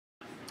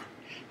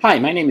Hi,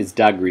 my name is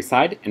Doug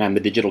Reside, and I'm the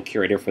Digital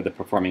Curator for the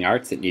Performing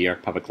Arts at New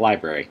York Public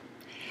Library.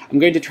 I'm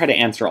going to try to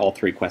answer all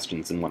three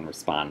questions in one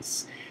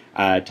response,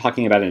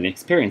 talking about an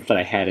experience that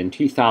I had in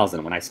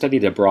 2000 when I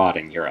studied abroad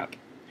in Europe.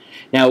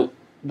 Now,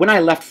 when I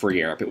left for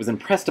Europe, it was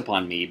impressed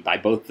upon me by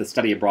both the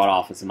study abroad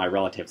office and my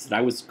relatives that I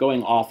was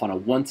going off on a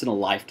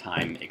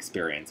once-in-a-lifetime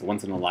experience, a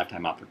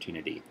once-in-a-lifetime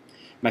opportunity.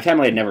 My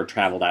family had never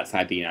traveled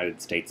outside the United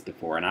States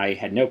before, and I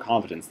had no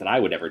confidence that I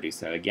would ever do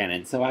so again,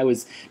 and so I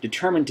was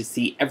determined to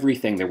see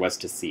everything there was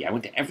to see. I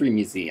went to every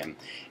museum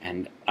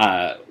and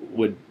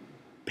would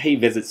pay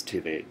visits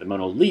to the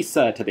Mona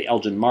Lisa, to the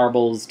Elgin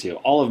Marbles, to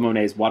all of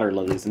Monet's water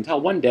lilies, until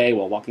one day,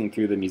 while walking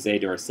through the Musée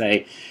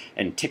d'Orsay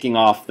and ticking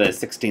off the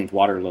 16th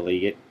water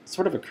lily, it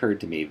sort of occurred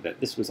to me that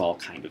this was all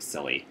kind of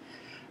silly.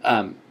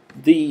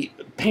 The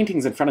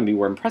paintings in front of me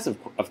were impressive,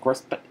 of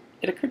course, but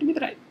it occurred to me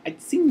that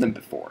I'd seen them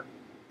before,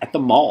 at the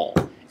mall.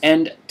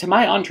 And to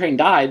my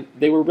untrained eye,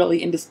 they were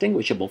really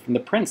indistinguishable from the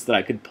prints that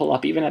I could pull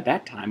up even at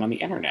that time on the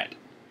internet.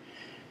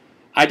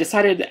 I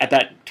decided at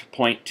that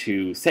point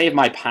to save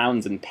my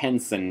pounds and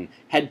pence and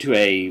head to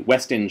a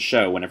West End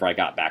show whenever I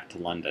got back to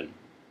London.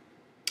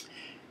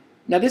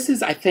 Now this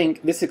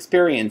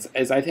experience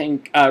is, I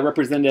think,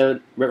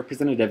 representative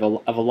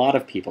of a lot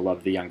of people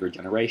of the younger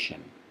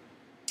generation.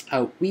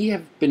 We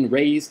have been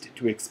raised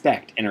to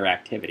expect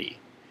interactivity.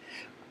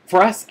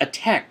 For us, a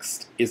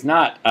text is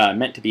not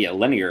meant to be a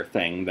linear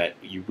thing that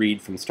you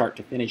read from start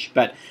to finish,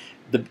 but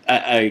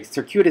a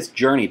circuitous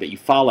journey that you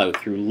follow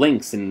through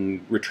links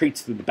and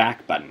retreats through the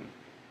back button.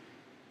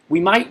 We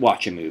might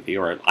watch a movie,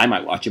 or I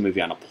might watch a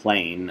movie on a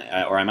plane,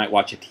 or I might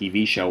watch a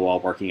TV show while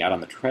working out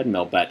on the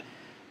treadmill, but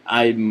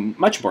I'm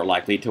much more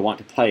likely to want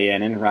to play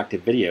an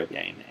interactive video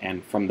game,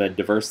 and from the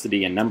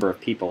diversity and number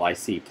of people I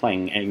see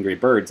playing Angry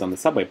Birds on the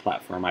subway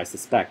platform, I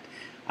suspect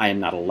I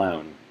am not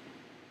alone.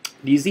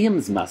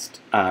 Museums must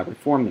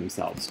reform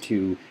themselves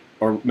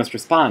or must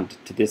respond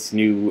to this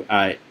new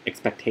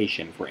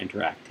expectation for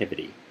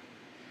interactivity.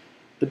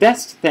 The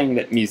best thing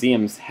that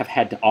museums have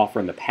had to offer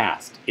in the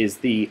past is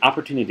the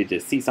opportunity to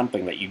see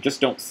something that you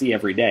just don't see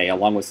every day,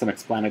 along with some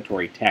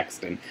explanatory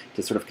text, and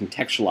to sort of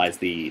contextualize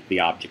the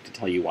object to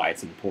tell you why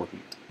it's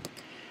important.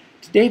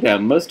 Today, though,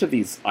 most of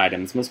these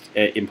items, most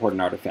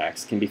important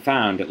artifacts, can be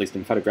found, at least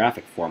in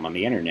photographic form, on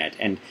the internet,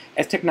 and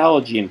as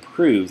technology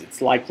improves,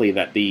 it's likely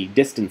that the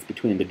distance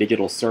between the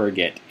digital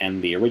surrogate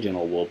and the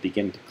original will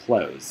begin to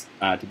close,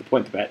 to the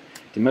point that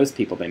to most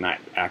people they might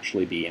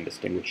actually be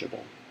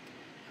indistinguishable.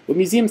 What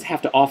museums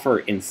have to offer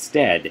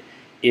instead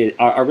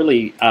are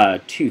really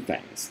two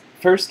things.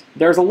 First,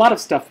 there's a lot of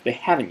stuff they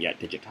haven't yet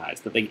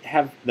digitized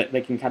that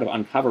they can kind of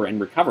uncover and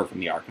recover from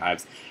the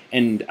archives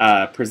and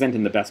present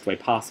in the best way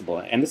possible.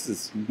 And this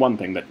is one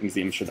thing that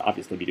museums should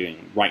obviously be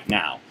doing right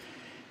now.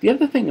 The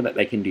other thing that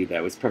they can do,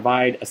 though, is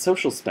provide a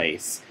social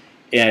space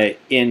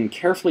in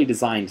carefully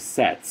designed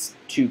sets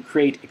to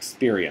create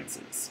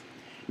experiences.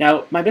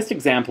 Now, my best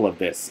example of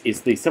this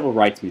is the Civil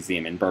Rights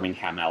Museum in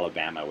Birmingham,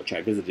 Alabama, which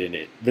I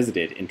visited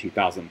in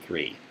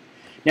 2003.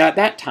 Now, at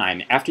that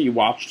time, after you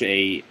watched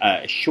a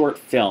short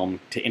film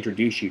to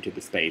introduce you to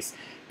the space,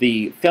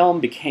 the film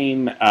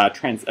became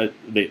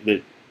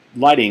the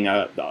lighting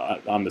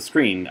on the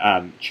screen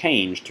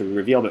changed to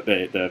reveal that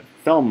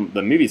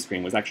the movie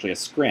screen was actually a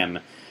scrim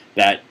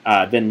that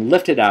then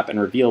lifted up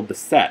and revealed the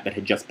set that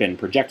had just been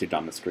projected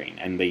on the screen.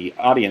 And the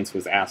audience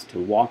was asked to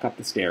walk up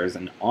the stairs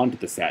and onto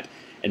the set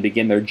and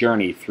begin their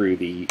journey through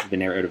the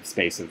narrative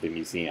space of the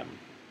museum.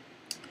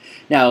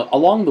 Now,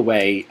 along the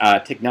way,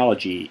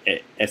 technology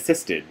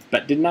assisted,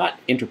 but did not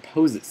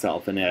interpose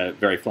itself in a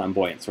very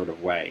flamboyant sort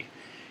of way.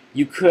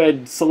 You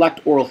could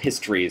select oral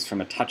histories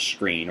from a touch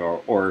screen,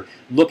 or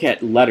look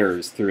at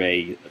letters through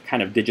a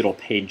kind of digital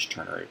page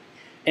turner.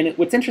 And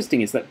what's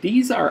interesting is that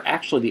these are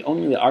actually the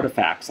only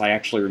artifacts I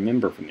actually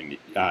remember from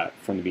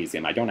the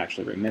museum. I don't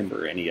actually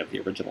remember any of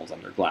the originals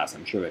under glass.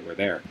 I'm sure they were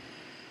there.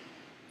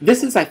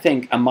 This is, I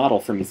think, a model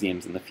for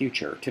museums in the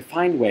future, to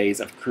find ways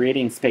of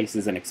creating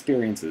spaces and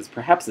experiences,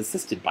 perhaps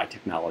assisted by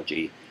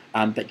technology,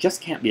 that just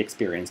can't be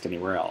experienced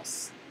anywhere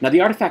else. Now, the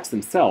artifacts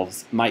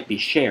themselves might be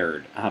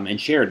shared, and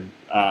shared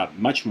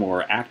much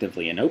more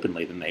actively and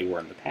openly than they were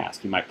in the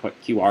past. You might put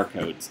QR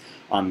codes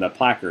on the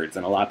placards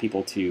and allow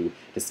people to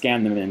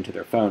scan them into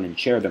their phone and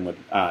share them with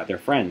their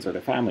friends or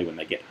their family when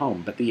they get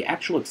home. But the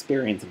actual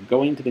experience of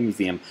going to the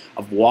museum,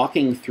 of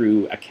walking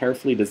through a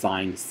carefully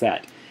designed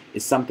set,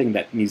 is something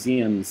that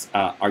museums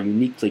are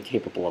uniquely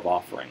capable of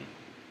offering.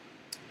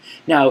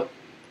 Now,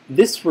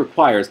 this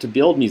requires, to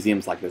build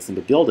museums like this and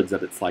to build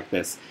exhibits like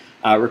this,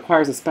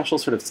 requires a special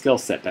sort of skill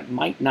set that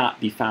might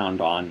not be found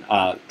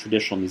on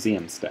traditional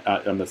museums,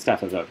 on the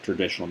staff of a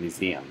traditional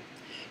museum.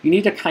 You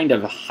need a kind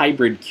of a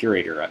hybrid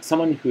curator,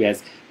 someone who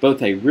has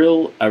both a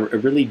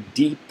really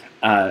deep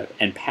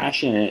and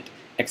passionate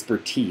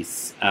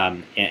expertise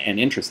and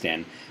interest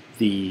in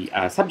the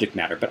subject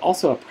matter, but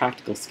also a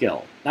practical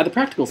skill. Now, the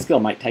practical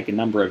skill might take a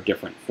number of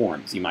different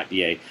forms. You might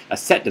be a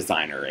set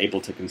designer,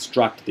 able to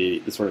construct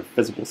the sort of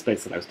physical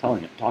space that I was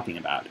talking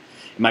about.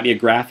 It might be a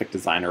graphic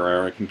designer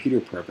or a computer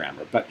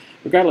programmer, but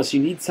regardless,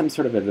 you need some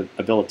sort of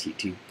ability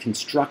to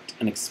construct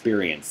an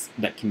experience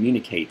that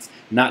communicates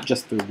not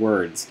just through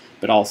words,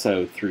 but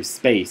also through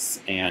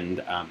space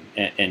and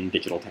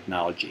digital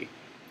technology.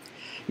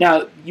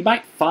 Now, you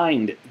might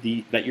find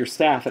that your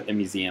staff at the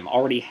museum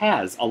already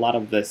has a lot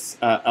of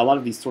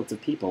these sorts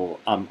of people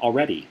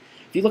already.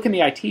 If you look in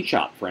the IT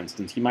shop, for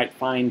instance, you might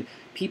find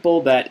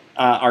people that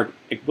are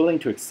willing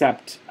to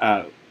accept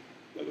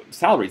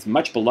salaries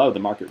much below the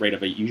market rate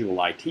of a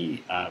usual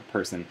IT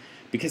person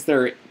because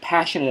they're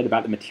passionate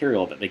about the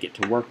material that they get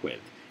to work with.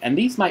 And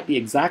these might be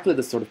exactly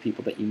the sort of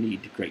people that you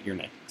need to create your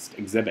next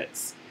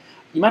exhibits.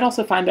 You might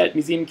also find that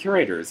museum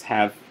curators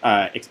have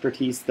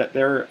expertise that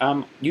they're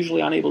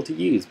usually unable to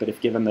use, but if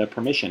given the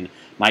permission,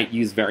 might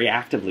use very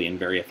actively and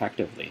very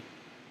effectively.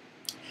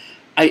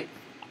 I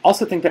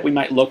also think that we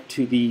might look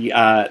to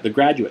the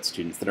graduate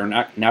students that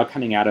are now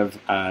coming out of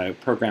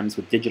programs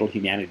with digital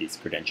humanities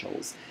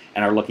credentials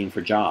and are looking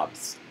for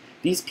jobs.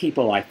 These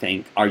people, I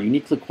think, are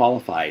uniquely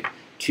qualified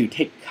to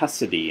take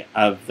custody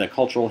of the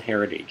cultural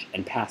heritage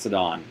and pass it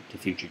on to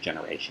future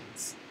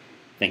generations.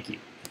 Thank you.